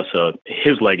left us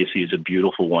his legacy is a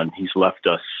beautiful one. He's left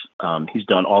us, he's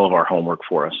done all of our homework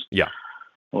for us. Yeah,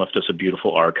 left us a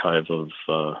beautiful archive of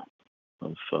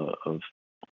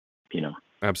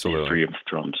absolutely, history of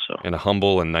drums. So, and a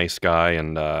humble and nice guy,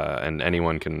 and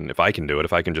anyone can, if I can do it,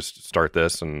 if I can just start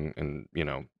this and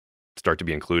start to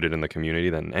be included in the community,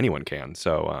 then anyone can.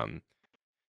 So,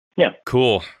 yeah.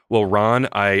 Cool. Well, Ronn,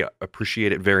 I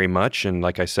appreciate it very much. And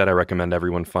like I said, I recommend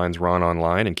everyone finds Ronn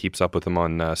online and keeps up with him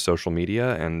on social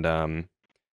media. And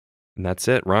that's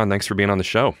it. Ronn, thanks for being on the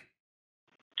show.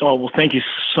 Oh, well, thank you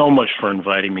so much for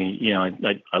inviting me.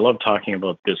 I love talking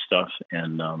about this stuff,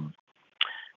 and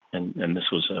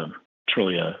this was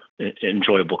truly a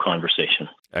enjoyable conversation.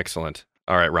 Excellent.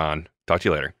 All right, Ronn, talk to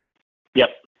you later. Yep.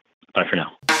 Bye for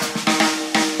now.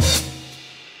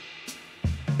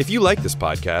 If you like this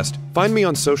podcast, find me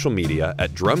on social media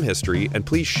at Drum History, and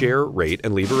please share, rate,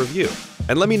 and leave a review.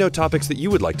 And let me know topics that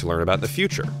you would like to learn about in the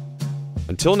future.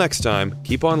 Until next time,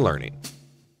 keep on learning.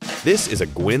 This is a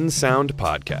Gwyn Sound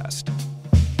podcast.